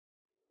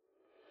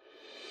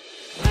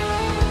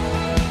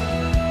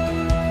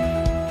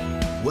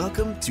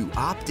Welcome to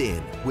Opt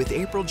In with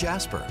April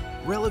Jasper.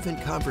 Relevant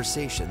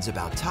conversations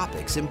about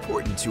topics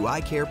important to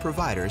eye care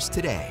providers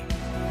today.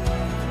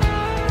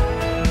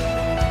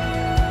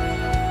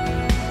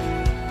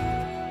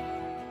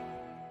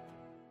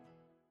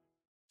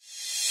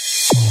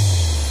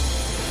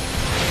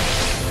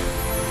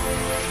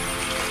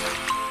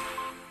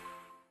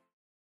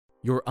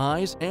 Your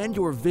eyes and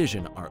your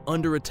vision are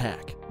under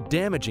attack.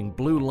 Damaging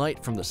blue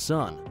light from the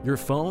sun, your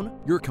phone,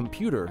 your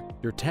computer,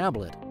 your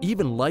tablet,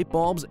 even light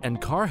bulbs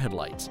and car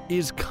headlights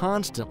is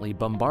constantly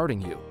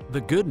bombarding you.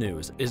 The good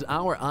news is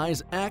our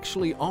eyes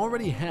actually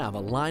already have a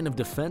line of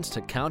defense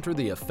to counter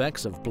the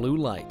effects of blue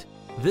light.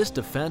 This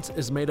defense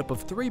is made up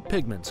of 3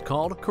 pigments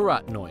called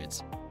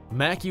carotenoids.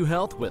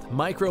 MacuHealth with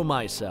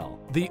Micromicelle,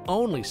 the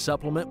only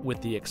supplement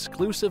with the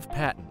exclusive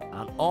patent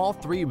on all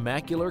 3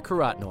 macular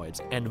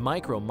carotenoids and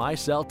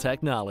Micromicelle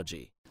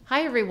technology.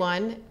 Hi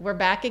everyone, we're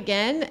back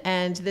again,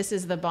 and this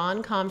is the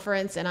Bonn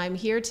Conference, and I'm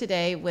here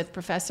today with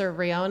Professor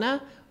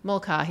Riona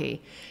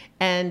Mulcahy.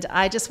 And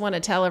I just want to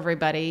tell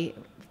everybody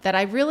that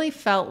I really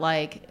felt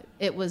like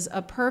it was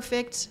a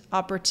perfect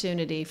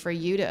opportunity for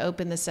you to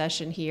open the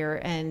session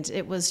here, and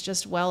it was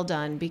just well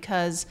done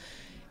because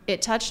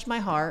it touched my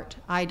heart.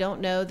 I don't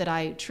know that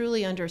I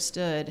truly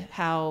understood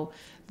how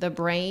the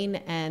brain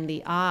and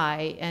the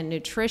eye and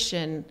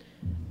nutrition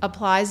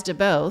applies to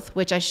both,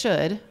 which I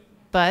should,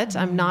 but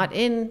I'm not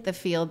in the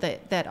field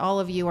that all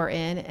of you are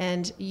in.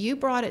 And you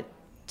brought it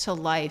to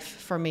life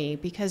for me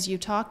because you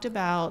talked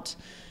about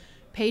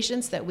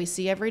patients that we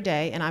see every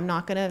day, and I'm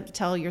not going to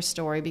tell your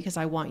story because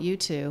I want you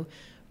to,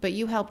 but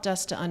you helped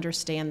us to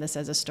understand this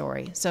as a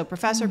story. So,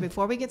 Professor,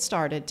 before we get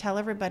started, tell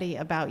everybody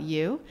about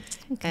you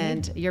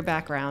and your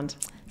background.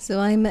 So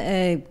I'm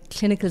a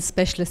clinical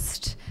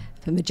specialist.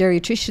 I'm a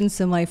geriatrician,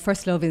 so my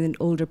first love is in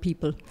older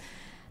people.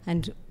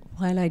 And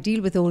while I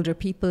deal with older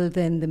people,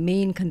 then the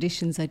main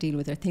conditions I deal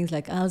with are things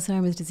like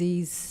Alzheimer's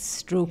disease,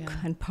 stroke,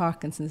 and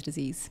Parkinson's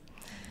disease.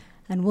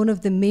 And one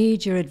of the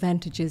major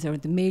advantages or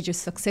the major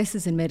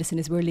successes in medicine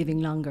is we're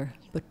living longer.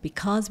 But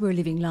because we're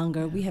living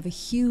longer, we have a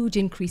huge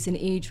increase in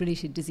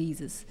age-related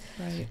diseases.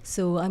 Right.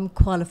 So I'm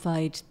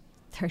qualified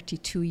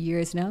 32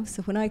 years now.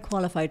 So when I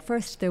qualified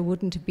first, there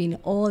wouldn't have been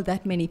all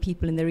that many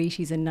people in their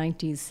 80s and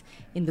 90s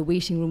in the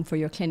waiting room for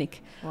your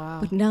clinic. Wow.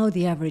 But now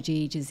the average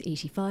age is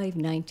 85,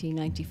 90,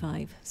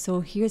 95. So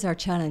here's our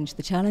challenge.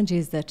 The challenge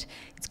is that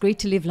it's great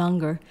to live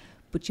longer,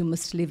 but you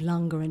must live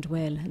longer and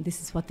well. And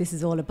this is what this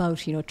is all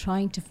about,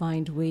 trying to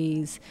find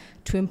ways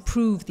to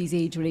improve these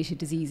age-related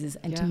diseases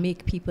and to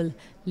make people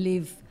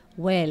live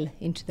well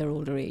into their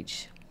older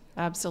age.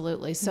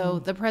 Absolutely. So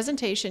the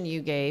presentation you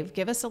gave,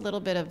 give us a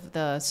little bit of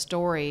the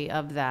story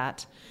of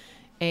that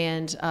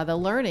and the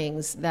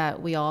learnings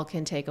that we all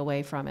can take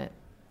away from it.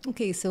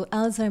 Okay, so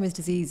Alzheimer's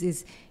disease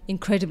is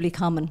incredibly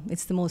common.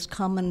 It's the most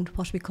common,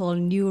 what we call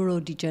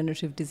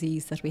neurodegenerative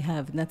disease that we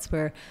have, and that's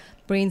where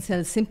brain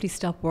cells simply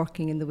stop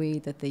working in the way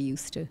that they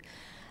used to.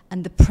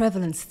 And the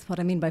prevalence, what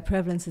I mean by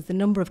prevalence is the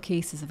number of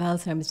cases of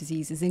Alzheimer's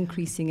disease is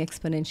increasing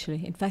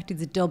exponentially. In fact,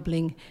 it's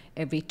doubling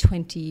every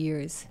 20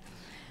 years.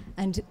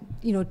 And,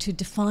 to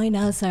define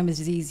Alzheimer's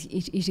disease,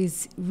 it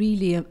is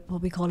really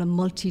what we call a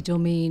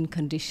multi-domain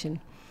condition.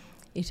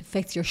 It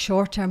affects your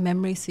short-term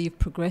memory, so you have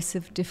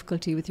progressive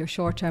difficulty with your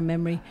short-term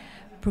memory,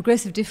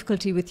 progressive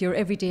difficulty with your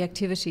everyday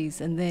activities,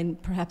 and then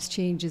perhaps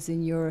changes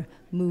in your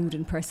mood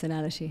and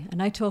personality.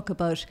 And I talk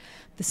about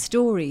the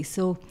story.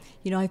 So,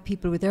 I have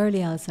people with early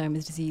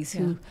Alzheimer's disease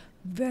who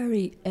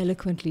very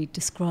eloquently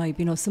describe,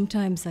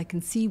 sometimes I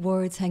can see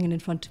words hanging in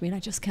front of me and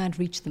I just can't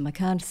reach them. I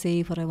can't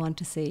say what I want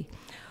to say.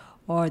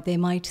 Or they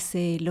might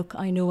say, look,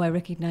 I know I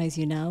recognize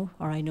you now,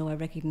 or I know I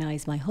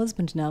recognize my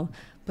husband now,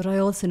 but I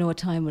also know a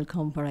time will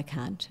come where I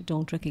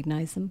don't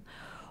recognize them.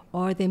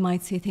 Or they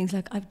might say things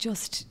like, I've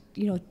just,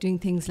 doing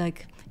things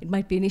like, it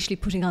might be initially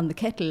putting on the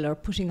kettle or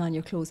putting on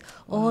your clothes.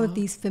 All of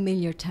these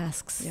familiar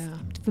tasks,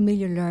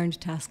 familiar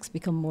learned tasks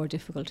become more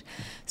difficult.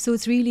 So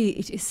it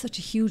is such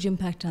a huge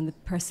impact on the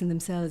person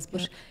themselves,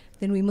 but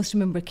then we must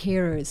remember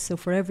carers. So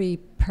for every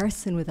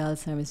person with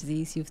Alzheimer's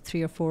disease, you have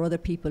 3 or 4 other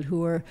people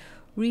who are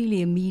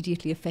really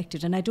immediately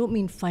affected. And I don't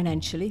mean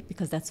financially,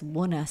 because that's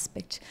one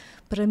aspect,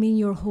 but I mean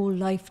your whole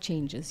life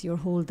changes.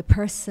 The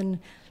person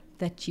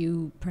that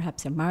you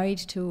perhaps are married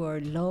to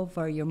or love,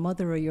 or your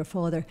mother or your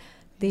father,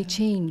 they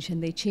change,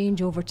 and they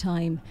change over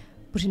time,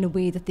 but in a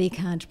way that they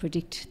can't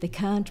predict. They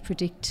can't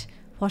predict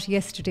what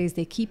yesterdays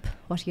they keep,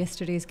 what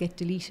yesterdays get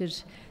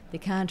deleted. They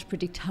can't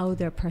predict how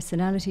their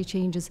personality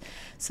changes.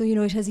 So,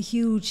 it has a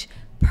huge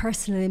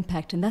personal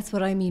impact, and that's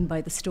what I mean by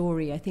the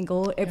story. I think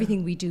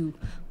everything we do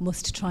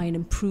must try and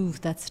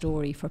improve that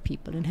story for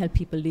people and help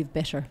people live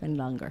better and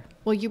longer.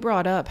 Well, you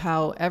brought up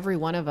how every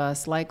one of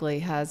us likely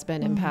has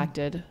been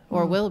impacted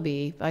or will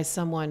be by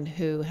someone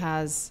who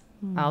has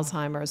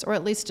Alzheimer's or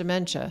at least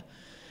dementia.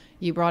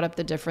 You brought up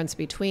the difference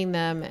between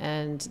them,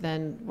 and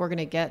then we're going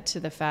to get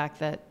to the fact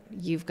that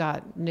you've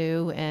got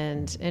new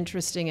and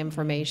interesting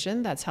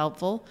information that's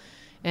helpful.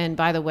 And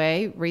by the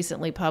way,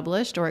 recently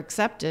published or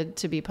accepted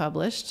to be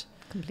published.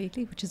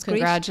 Completely, which is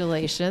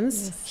Congratulations.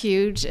 Great. Yes.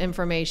 Huge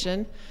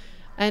information.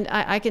 And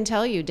I can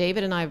tell you,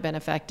 David and I have been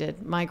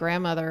affected. My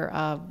grandmother,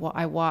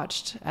 I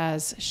watched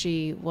as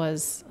she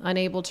was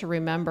unable to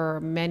remember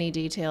many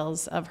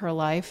details of her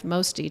life,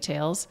 most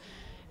details.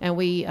 And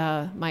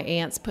my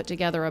aunts put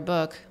together a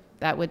book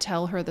that would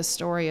tell her the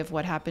story of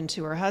what happened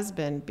to her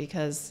husband,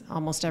 because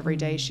almost every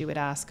day she would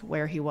ask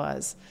where he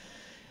was.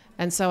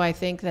 And so I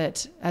think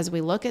that as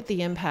we look at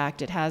the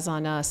impact it has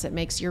on us, it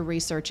makes your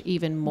research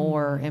even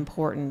more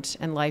important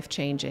and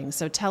life-changing.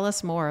 So tell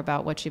us more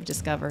about what you've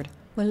discovered.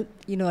 Well,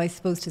 I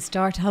suppose to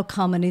start, how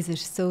common is it?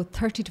 So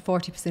 30 to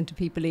 40% of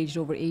people aged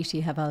over 80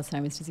 have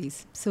Alzheimer's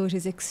disease. So it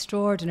is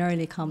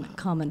extraordinarily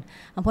common.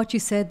 And what you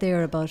said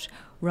there about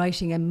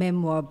writing a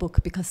memoir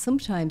book, because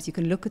sometimes you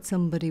can look at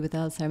somebody with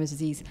Alzheimer's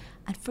disease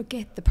and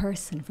forget the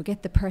person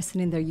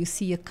in there. You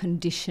see a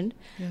condition,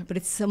 but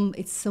it's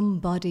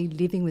somebody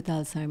living with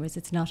Alzheimer's.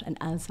 It's not an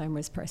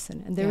Alzheimer's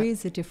person. And there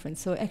is a difference.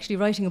 So actually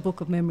writing a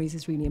book of memories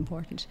is really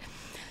important.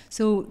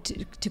 So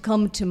to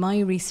come to my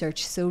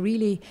research, so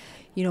really,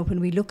 when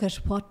we look at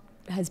what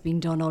has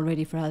been done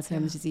already for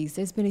Alzheimer's disease,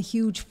 there's been a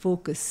huge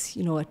focus,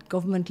 at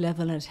government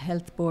level and at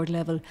health board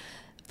level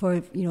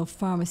for,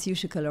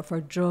 pharmaceutical or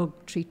for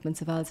drug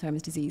treatments of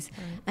Alzheimer's disease.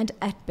 And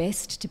at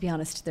best, to be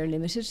honest, they're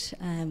limited.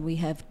 We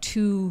have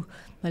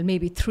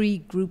maybe 3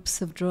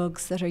 groups of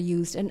drugs that are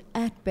used, and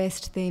at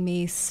best they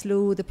may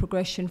slow the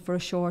progression for a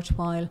short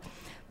while,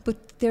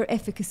 but their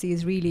efficacy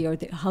is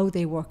really, how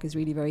they work is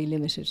really very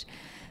limited.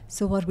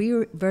 So what we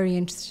were very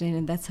interested in,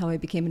 and that's how I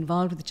became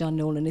involved with John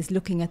Nolan, is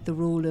looking at the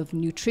role of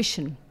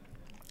nutrition.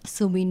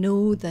 So we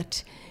know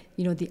that,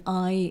 the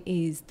eye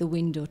is the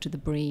window to the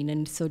brain.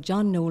 And so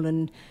John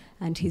Nolan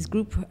and his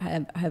group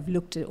have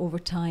looked at, over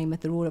time, at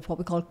the role of what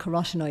we call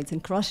carotenoids.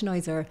 And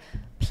carotenoids are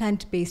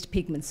plant-based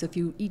pigments. So if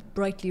you eat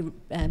brightly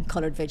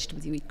coloured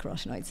vegetables, you eat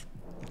carotenoids.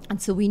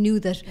 And so we knew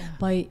that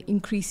by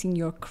increasing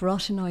your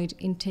carotenoid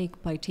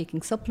intake, by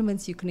taking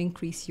supplements, you can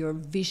increase your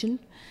vision,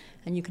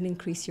 and you can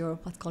increase your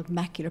what's called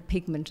macular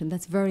pigment, and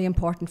that's very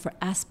important for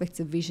aspects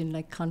of vision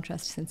like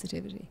contrast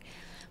sensitivity.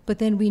 But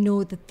then we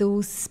know that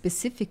those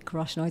specific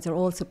carotenoids are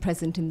also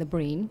present in the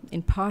brain,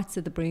 in parts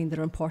of the brain that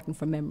are important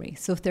for memory.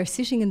 So if they're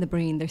sitting in the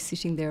brain, they're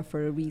sitting there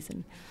for a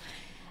reason.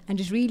 And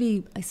it's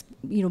really,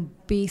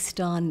 based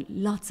on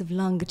lots of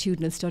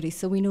longitudinal studies.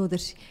 So we know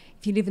that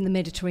if you live in the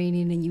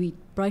Mediterranean and you eat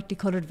brightly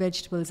coloured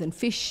vegetables and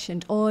fish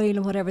and oil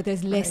and whatever,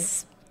 there's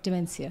less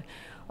dementia.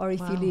 Or if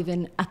you live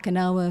in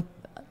Okinawa,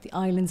 the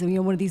islands,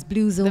 one of these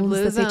blue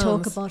zones they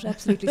talk about.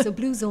 Absolutely. So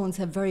blue zones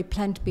have very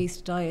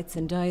plant-based diets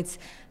and diets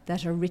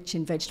that are rich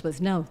in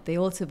vegetables. Now, they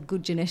also have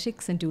good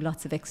genetics and do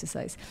lots of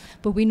exercise.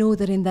 But we know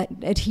that in that,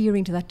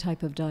 adhering to that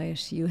type of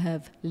diet, you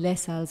have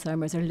less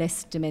Alzheimer's or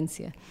less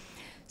dementia.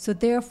 So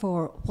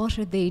therefore, what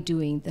are they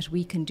doing that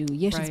we can do?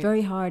 Yes, it's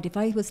very hard. If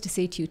I was to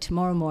say to you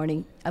tomorrow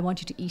morning, I want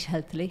you to eat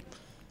healthily,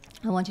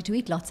 I want you to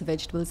eat lots of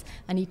vegetables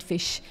and eat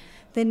fish,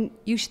 then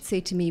you should say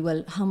to me,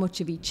 well, how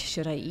much of each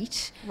should I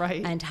eat?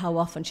 Right. And how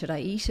often should I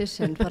eat it?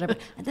 And whatever.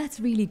 And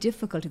that's really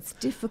difficult. It's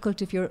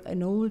difficult if you're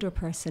an older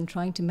person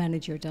trying to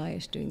manage your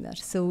diet doing that.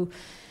 So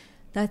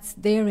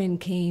therein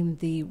came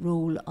the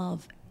role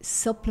of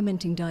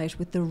supplementing diet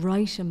with the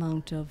right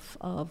amount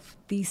of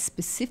these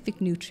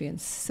specific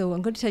nutrients. So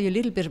I'm going to tell you a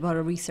little bit about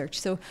our research.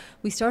 So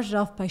we started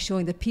off by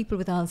showing that people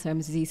with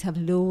Alzheimer's disease have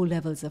low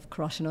levels of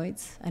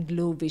carotenoids and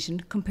low vision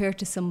compared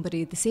to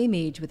somebody the same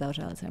age without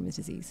Alzheimer's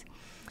disease.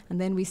 And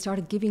then we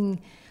started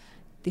giving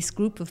this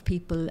group of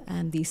people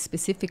these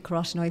specific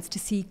carotenoids to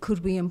see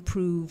could we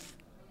improve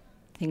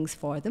things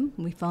for them.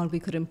 And we found we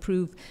could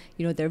improve,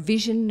 their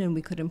vision, and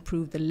we could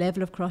improve the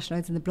level of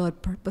carotenoids in the blood,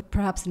 but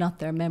perhaps not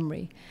their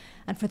memory.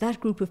 And for that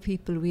group of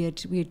people, we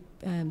had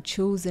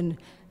chosen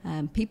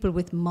people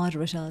with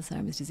moderate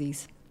Alzheimer's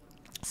disease.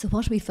 So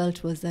what we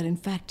felt was that, in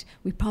fact,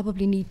 we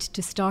probably need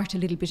to start a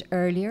little bit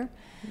earlier.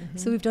 Mm-hmm.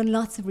 So we've done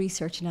lots of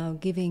research now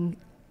giving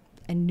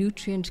a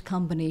nutrient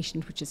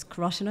combination, which is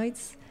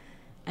carotenoids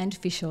and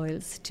fish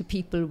oils, to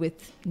people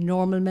with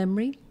normal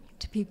memory,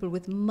 to people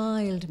with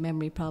mild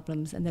memory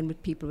problems, and then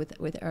with people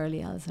with early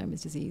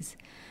Alzheimer's disease.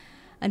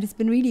 And it's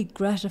been really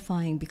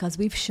gratifying because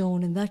we've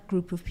shown in that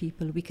group of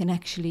people we can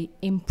actually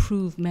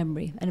improve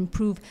memory and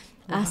improve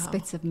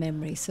aspects of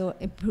memory. So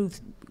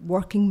improve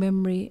working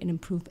memory and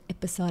improve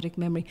episodic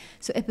memory.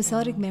 So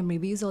episodic memory,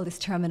 we use all this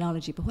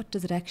terminology, but what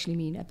does it actually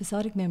mean?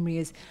 Episodic memory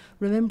is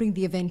remembering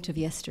the event of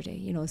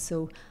yesterday.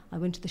 So I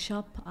went to the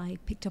shop, I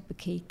picked up a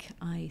cake,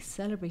 I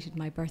celebrated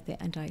my birthday,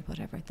 and I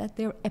whatever. That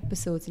they're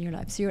episodes in your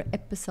life. So your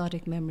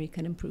episodic memory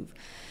can improve.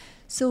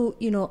 So,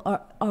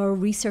 our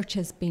research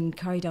has been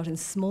carried out in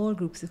small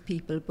groups of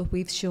people, but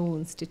we've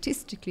shown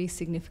statistically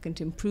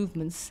significant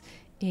improvements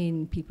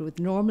in people with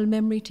normal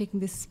memory taking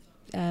this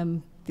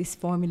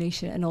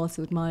formulation, and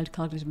also with mild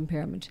cognitive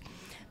impairment.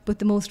 But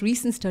the most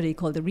recent study,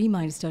 called the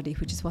REMIND study,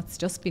 which is what's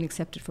just been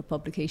accepted for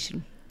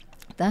publication,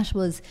 that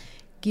was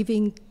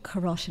giving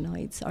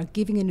carotenoids or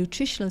giving a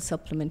nutritional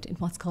supplement in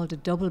what's called a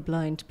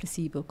double-blind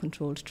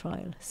placebo-controlled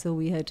trial. So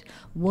we had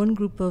one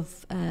group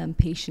of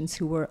patients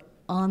who were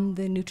on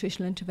the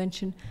nutritional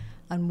intervention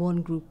and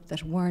one group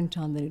that weren't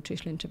on the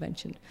nutritional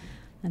intervention.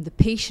 And the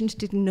patient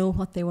didn't know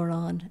what they were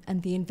on,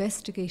 and the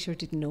investigator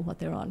didn't know what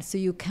they're on. So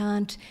you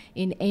can't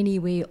in any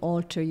way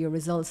alter your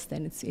results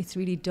then. It's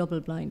really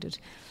double-blinded.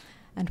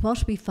 And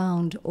what we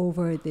found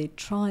over the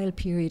trial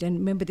period, and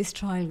remember this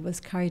trial was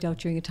carried out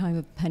during a time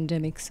of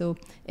pandemic, so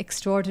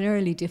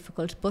extraordinarily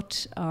difficult,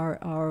 but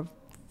our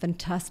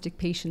fantastic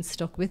patients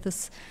stuck with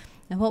us.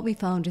 And what we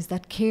found is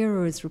that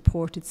carers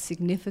reported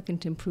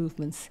significant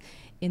improvements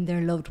in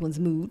their loved one's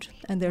mood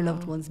and their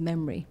loved one's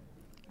memory.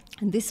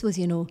 And this was,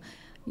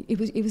 it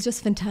was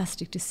just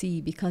fantastic to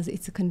see, because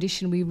it's a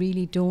condition we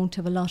really don't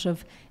have a lot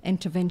of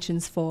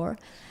interventions for.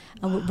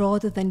 And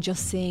rather than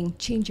just saying,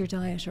 change your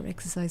diet or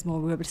exercise more,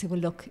 we were able to say, well,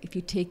 look, if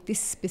you take this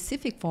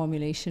specific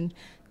formulation,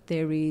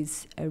 there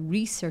is a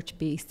research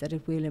base that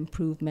it will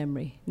improve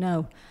memory.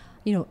 Now,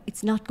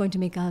 it's not going to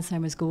make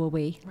Alzheimer's go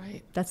away.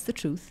 Right. That's the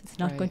truth. It's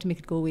not going to make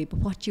it go away. But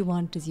what you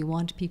want is you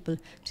want people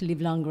to live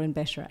longer and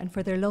better, and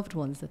for their loved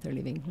ones that they're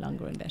living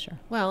longer and better.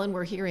 Well, and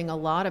we're hearing a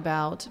lot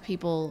about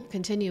people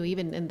continue,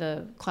 even in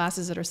the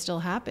classes that are still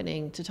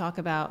happening, to talk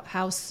about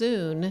how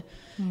soon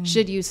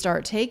should you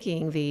start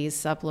taking these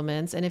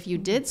supplements, and if you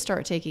did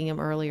start taking them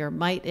earlier,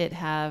 might it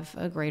have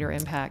a greater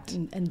impact?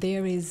 And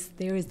there is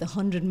the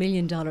 $100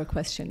 million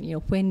question.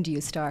 When do you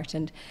start?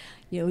 And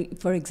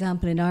for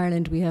example, in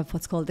Ireland, we have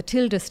what's called the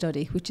TILDA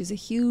study, which is a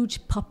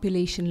huge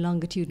population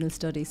longitudinal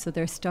study. So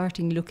they're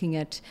starting looking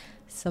at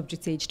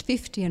subjects aged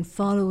 50 and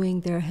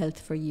following their health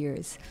for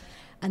years.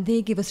 And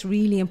they give us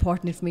really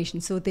important information.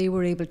 So they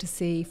were able to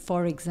say,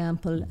 for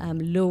example,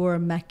 lower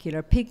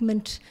macular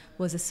pigment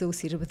was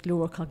associated with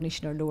lower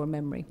cognition or lower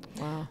memory.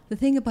 Wow. The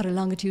thing about a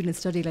longitudinal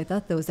study like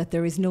that, though, is that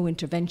there is no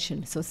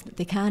intervention. So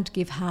they can't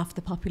give half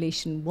the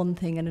population one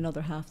thing and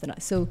another half the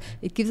next. So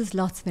it gives us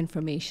lots of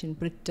information,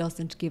 but it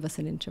doesn't give us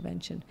an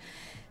intervention.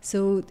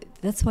 So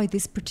that's why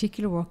this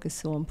particular work is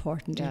so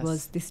important. Yes. It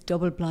was this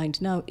double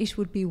blind. Now, it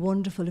would be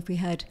wonderful if we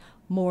had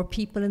more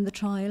people in the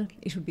trial.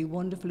 It would be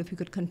wonderful if we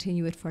could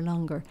continue it for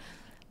longer.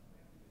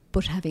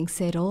 But having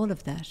said all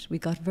of that, we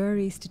got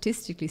very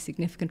statistically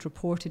significant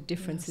reported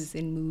differences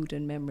in mood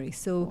and memory.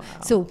 So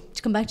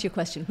to come back to your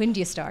question, when do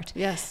you start?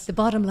 Yes. The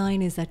bottom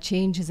line is that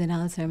changes in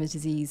Alzheimer's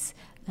disease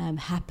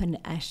happen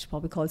at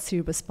what we call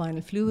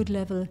cerebrospinal fluid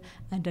level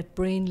and at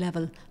brain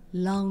level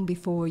long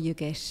before you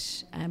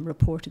get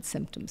reported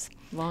symptoms.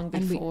 Long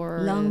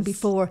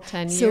before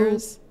 10 so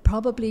years?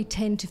 Probably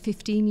 10 to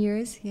 15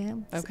 years, yeah.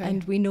 Okay.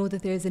 And we know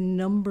that there's a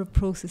number of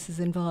processes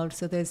involved.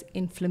 So there's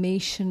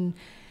inflammation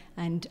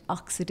and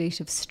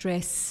oxidative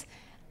stress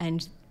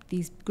and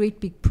these great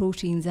big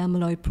proteins,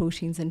 amyloid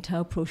proteins and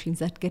tau proteins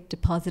that get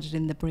deposited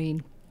in the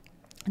brain.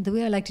 And the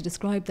way I like to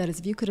describe that is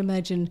if you could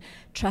imagine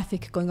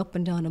traffic going up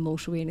and down a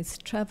motorway and it's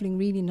travelling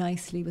really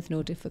nicely with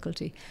no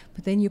difficulty,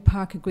 but then you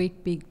park a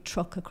great big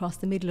truck across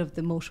the middle of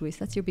the motorway, so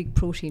that's your big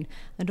protein,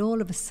 and all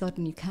of a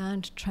sudden you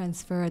can't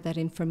transfer that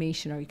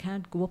information, or you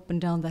can't go up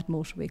and down that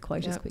motorway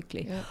quite as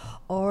quickly. Yep.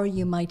 Or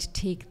you might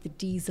take the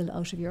diesel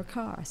out of your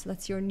car, so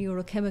that's your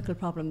neurochemical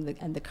problem,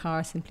 and the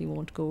car simply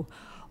won't go.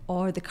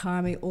 Or the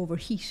car may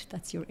overheat,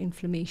 that's your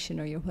inflammation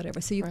or your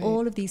whatever. So you have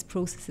all of these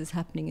processes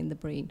happening in the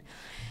brain.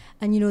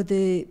 And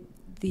the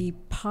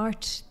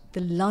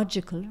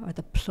logical or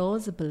the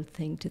plausible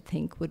thing to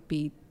think would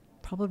be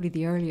probably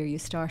the earlier you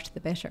start,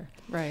 the better.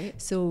 Right.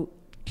 So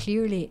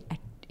clearly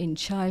in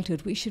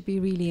childhood, we should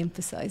be really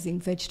emphasising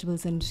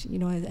vegetables. And,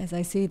 as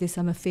I say this,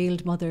 I'm a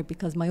failed mother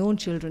because my own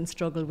children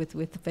struggle with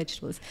the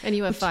vegetables. And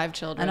you have 5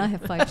 children. And I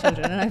have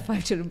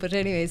 5 children. But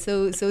anyway,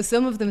 so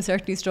some of them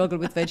certainly struggle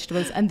with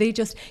vegetables. And they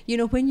just,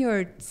 when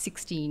you're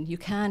 16, you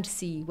can't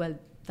see, well,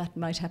 that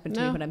might happen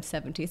to me when I'm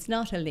 70. It's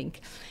not a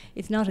link.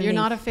 You're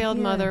not a failed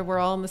mother. We're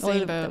all in the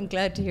same boat. I'm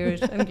glad to hear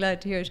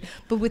it.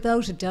 But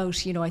without a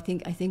doubt, I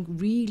think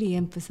really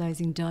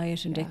emphasising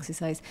diet and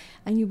exercise.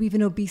 And we've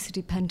an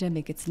obesity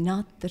pandemic. It's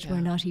not that we're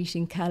not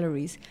eating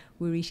calories.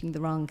 We're eating the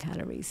wrong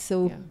calories.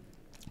 So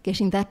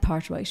getting that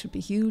part right would be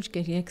huge.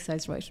 Getting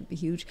exercise right would be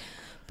huge.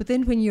 But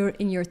then when you're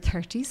in your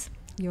 30s,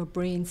 your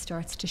brain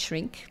starts to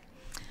shrink.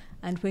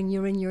 And when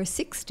you're in your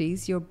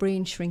 60s, your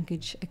brain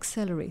shrinkage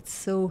accelerates.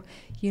 So,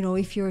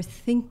 if you're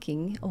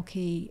thinking,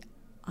 okay,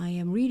 I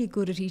am really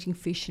good at eating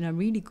fish and I'm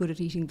really good at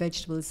eating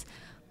vegetables,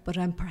 but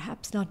I'm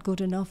perhaps not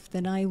good enough,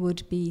 then I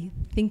would be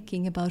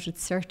thinking about it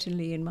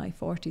certainly in my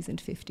 40s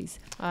and 50s.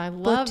 I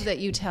love that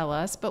you tell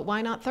us, but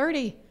why not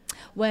 30?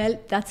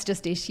 Well, that's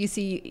just it. You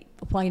see,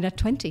 why not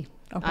 20?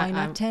 Or why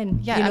not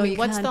 10? Yeah,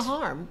 what's the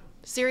harm?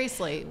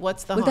 Seriously,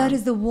 what's the harm? Well, that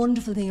is the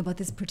wonderful thing about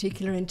this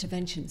particular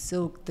intervention.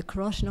 So the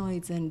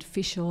carotenoids and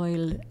fish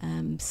oil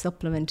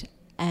supplement,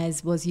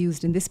 as was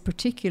used in this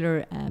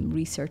particular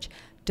research,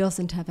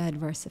 doesn't have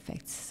adverse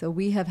effects. So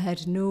we have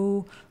had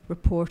no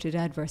reported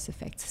adverse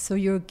effects. So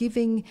you're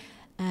giving,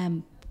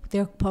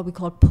 they're probably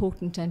called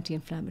potent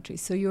anti-inflammatories.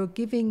 So you're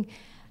giving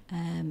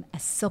a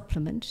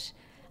supplement.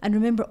 And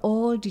remember,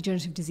 all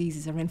degenerative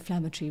diseases are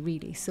inflammatory,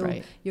 really.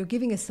 So you're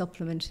giving a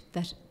supplement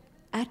that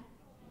at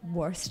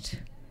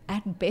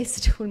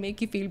best will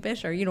make you feel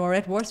better, or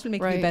at worst will make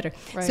you feel better.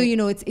 Right. So,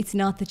 it's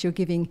not that you're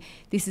giving,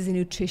 this is a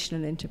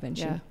nutritional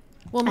intervention. Yeah.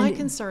 Well, my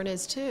concern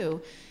is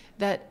too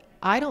that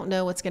I don't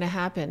know what's going to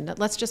happen.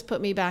 Let's just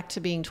put me back to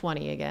being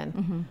 20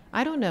 again.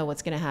 I don't know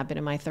what's going to happen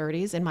in my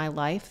 30s, in my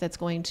life, that's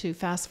going to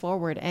fast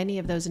forward any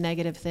of those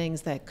negative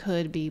things that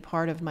could be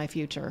part of my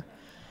future.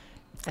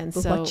 And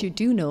But what you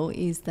do know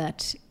is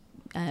that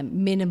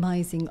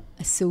minimizing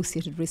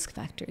associated risk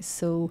factors.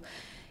 So,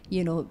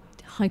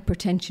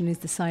 hypertension is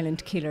the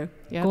silent killer.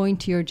 Yep. Going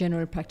to your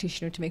general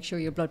practitioner to make sure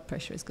your blood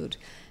pressure is good.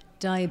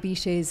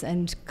 Diabetes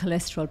and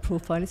cholesterol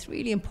profile, it's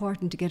really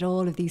important to get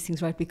all of these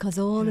things right, because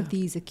all of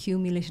these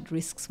accumulated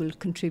risks will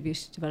contribute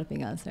to developing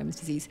Alzheimer's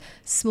disease.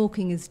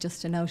 Smoking is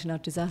just an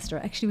out-and-out disaster.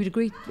 Actually, we had a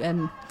great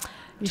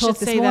you should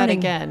say that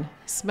again.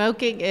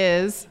 Smoking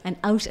is an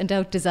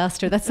out-and-out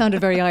disaster. That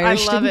sounded very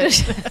Irish, I love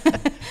didn't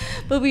it?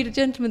 But we had a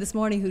gentleman this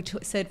morning who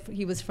said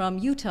he was from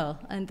Utah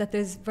and that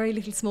there's very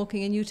little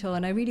smoking in Utah.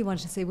 And I really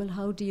wanted to say, well,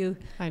 how do you...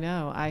 I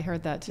know, I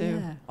heard that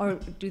too. Yeah. Or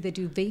do they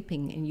do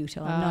vaping in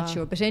Utah? I'm not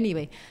sure. But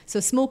anyway, so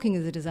smoking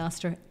is a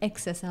disaster.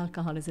 Excess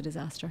alcohol is a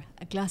disaster.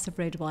 A glass of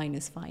red wine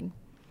is fine.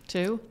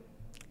 2?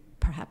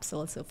 Perhaps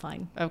also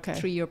fine. Okay.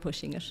 3, you're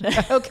pushing it.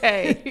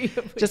 Okay.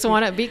 Just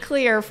want to be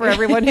clear for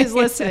everyone who's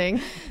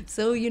listening.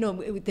 So,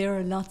 there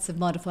are lots of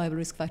modifiable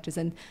risk factors,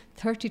 and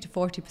 30 to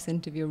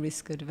 40% of your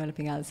risk of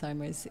developing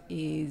Alzheimer's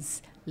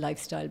is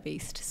lifestyle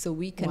based. So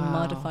we can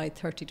modify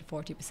 30 to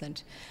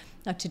 40%.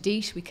 Now, to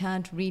date, we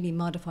can't really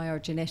modify our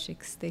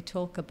genetics. They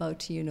talk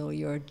about,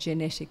 your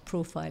genetic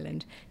profile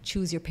and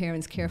choose your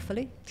parents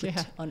carefully.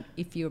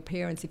 If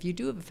you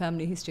do have a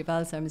family history of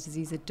Alzheimer's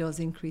disease, it does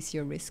increase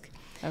your risk.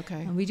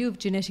 Okay. And we do have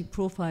genetic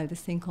profile,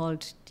 this thing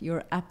called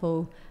your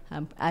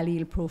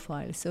allele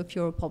profile. So if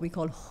you're what we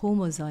call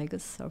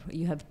homozygous, or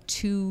you have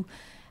 2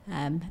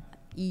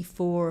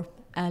 E4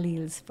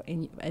 alleles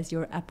as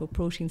your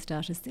apoprotein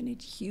status, then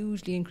it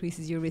hugely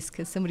increases your risk.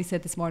 Because somebody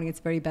said this morning it's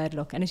very bad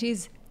luck, and it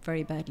is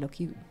very bad luck.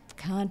 You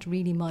can't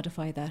really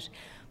modify that,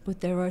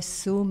 but there are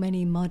so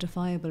many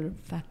modifiable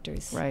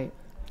factors. Right.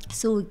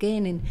 So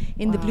again,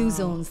 in the blue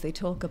zones, they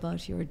talk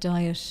about your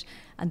diet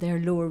and their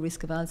lower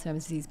risk of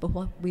Alzheimer's disease. But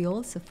what we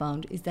also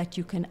found is that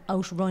you can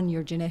outrun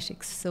your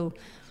genetics. So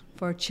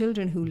for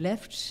children who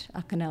left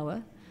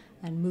Okinawa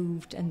and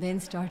moved and then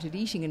started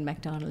eating in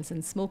McDonald's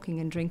and smoking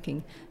and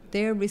drinking,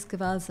 their risk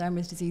of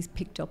Alzheimer's disease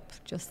picked up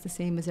just the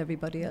same as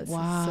everybody else.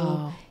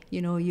 Wow. So,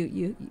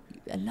 you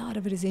a lot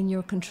of it is in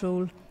your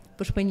control.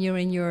 But when you're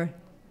in your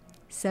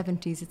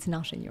 70s, it's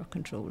not in your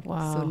control.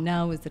 Wow. So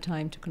now is the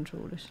time to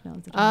control it.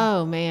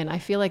 Oh man, I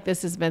feel like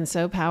this has been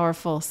so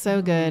powerful,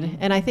 so good.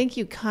 And I think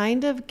you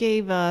kind of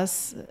gave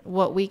us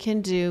what we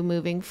can do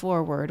moving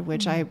forward,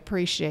 which I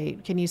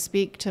appreciate. Can you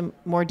speak to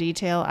more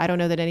detail? I don't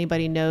know that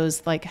anybody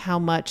knows like how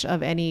much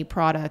of any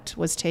product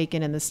was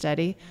taken in the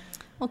study.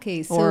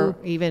 Okay, so or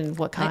even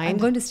what kind. I'm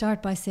going to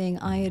start by saying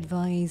I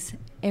advise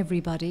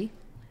everybody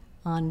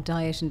on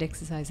diet and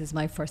exercise as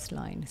my first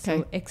line.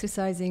 So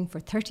exercising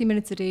for 30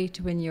 minutes a day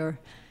to when you're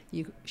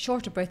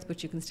short of breath,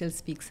 but you can still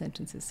speak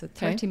sentences. So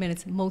 30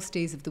 minutes most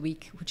days of the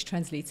week, which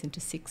translates into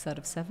 6 out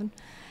of 7.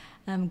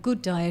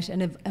 Good diet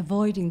and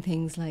avoiding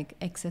things like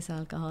excess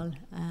alcohol,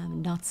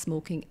 not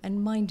smoking,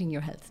 and minding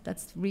your health.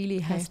 That's really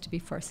has to be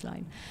first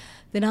line.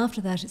 Then after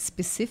that,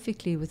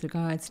 specifically with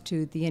regards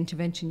to the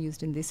intervention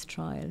used in this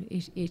trial,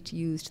 it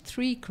used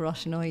 3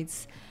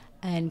 carotenoids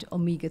and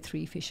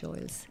omega-3 fish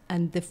oils.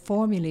 And the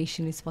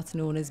formulation is what's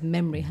known as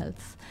memory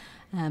health.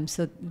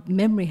 So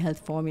memory health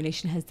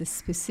formulation has the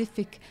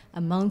specific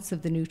amounts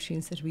of the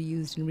nutrients that we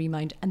used in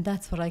Remind, and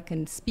that's what I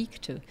can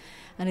speak to.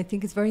 And I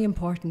think it's very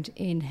important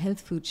in health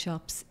food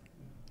shops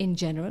in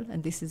general,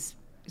 and this is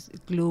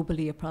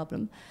globally a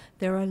problem.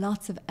 There are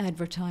lots of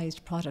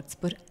advertised products,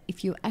 but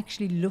if you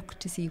actually look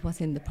to see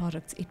what's in the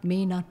products, it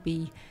may not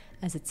be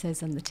as it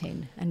says on the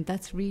tin. And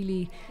that's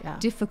really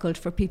difficult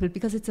for people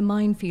because it's a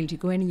minefield. You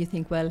go in and you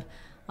think, well,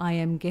 I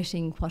am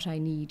getting what I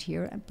need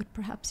here, but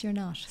perhaps you're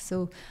not.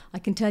 So I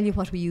can tell you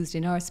what we used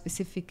in our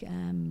specific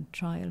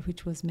trial,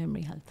 which was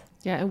memory health.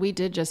 Yeah, and we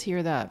did just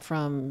hear that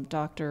from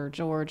Dr.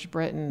 George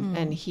Britton,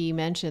 and he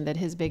mentioned that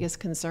his biggest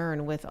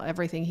concern with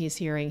everything he's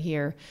hearing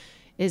here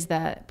is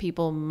that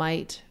people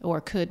might or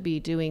could be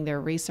doing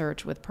their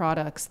research with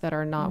products that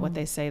are not what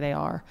they say they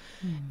are.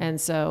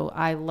 And so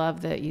I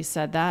love that you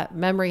said that.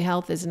 Memory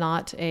Health is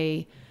not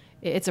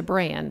it's a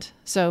brand.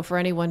 So for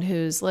anyone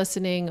who's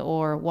listening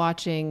or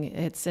watching,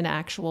 it's an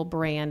actual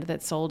brand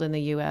that's sold in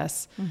the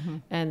US.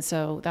 And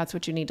so that's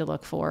what you need to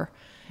look for.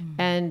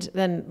 And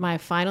then my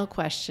final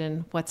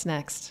question, what's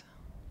next?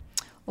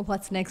 Well,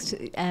 what's next?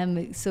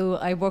 So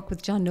I work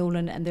with John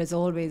Nolan, and there's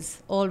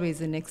always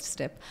a next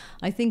step.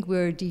 I think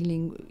we're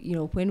dealing,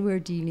 when we're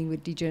dealing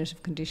with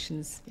degenerative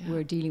conditions,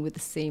 we're dealing with the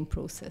same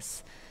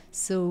process.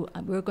 So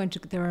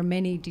there are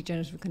many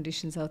degenerative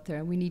conditions out there,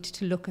 and we need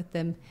to look at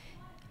them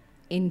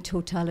in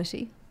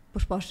totality.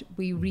 But what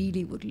we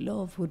really would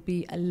love would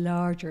be a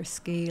larger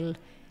scale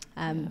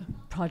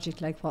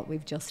project like what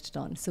we've just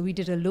done. So we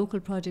did a local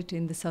project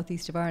in the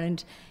southeast of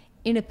Ireland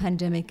in a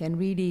pandemic and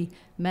really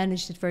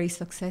managed it very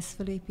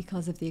successfully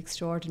because of the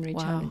extraordinary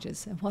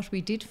challenges. And what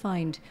we did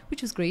find,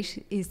 which was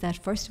great, is that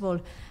first of all,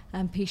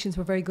 patients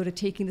were very good at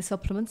taking the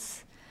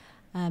supplements.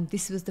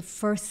 This was the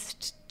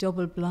first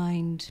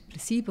double-blind,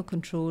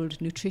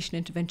 placebo-controlled nutrition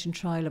intervention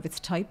trial of its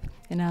type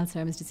in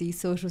Alzheimer's disease.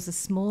 So it was a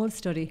small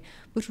study,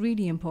 but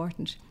really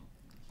important.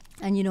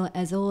 And, you know,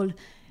 as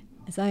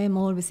I am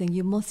always saying,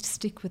 you must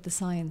stick with the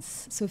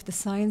science. So if the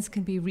science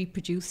can be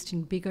reproduced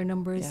in bigger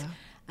numbers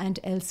and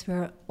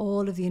elsewhere,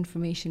 all of the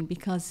information,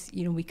 because,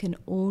 you know, we can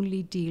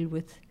only deal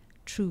with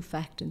true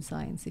fact in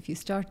science. If you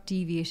start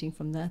deviating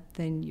from that,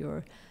 then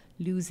you're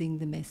losing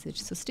the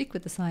message. So stick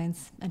with the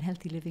science and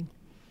healthy living.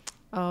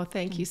 Oh,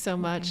 thank you so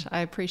much.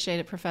 I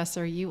appreciate it,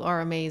 Professor. You are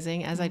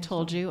amazing. As I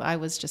told you, I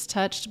was just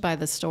touched by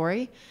the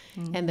story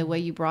and the way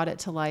you brought it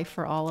to life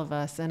for all of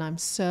us. And I'm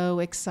so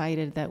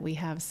excited that we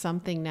have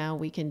something now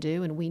we can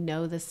do, and we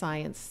know the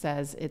science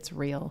says it's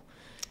real.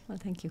 Well,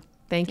 thank you.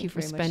 Thank you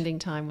for spending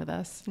time with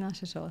us.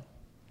 Not at all.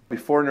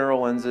 Before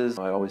neural lenses,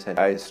 I always had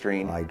eye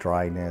strain, eye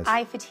dryness,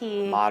 eye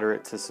fatigue,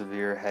 moderate to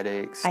severe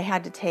headaches. I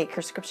had to take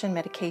prescription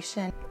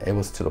medication. It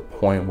was to the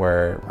point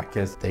where my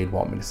kids, they'd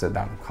want me to sit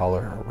down and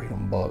color or read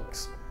them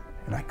books,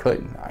 and I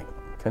couldn't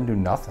do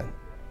nothing.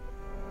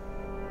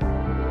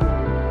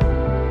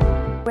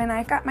 When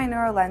I got my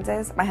neural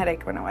lenses, my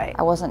headache went away.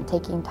 I wasn't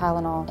taking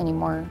Tylenol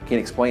anymore.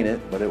 Can't explain it,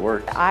 but it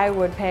worked. I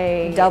would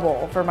pay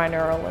double for my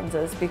neural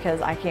lenses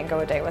because I can't go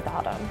a day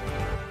without them.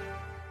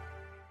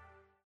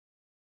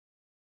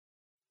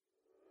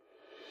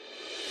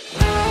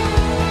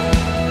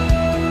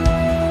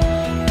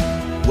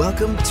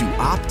 Welcome to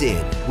Opt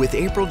In with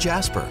April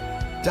Jasper.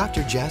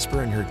 Dr.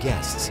 Jasper and her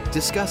guests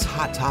discuss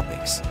hot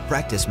topics,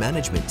 practice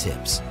management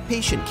tips,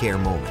 patient care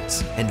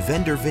moments, and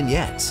vendor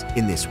vignettes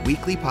in this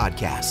weekly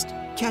podcast.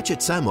 Catch it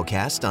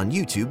simulcast on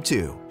YouTube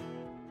too.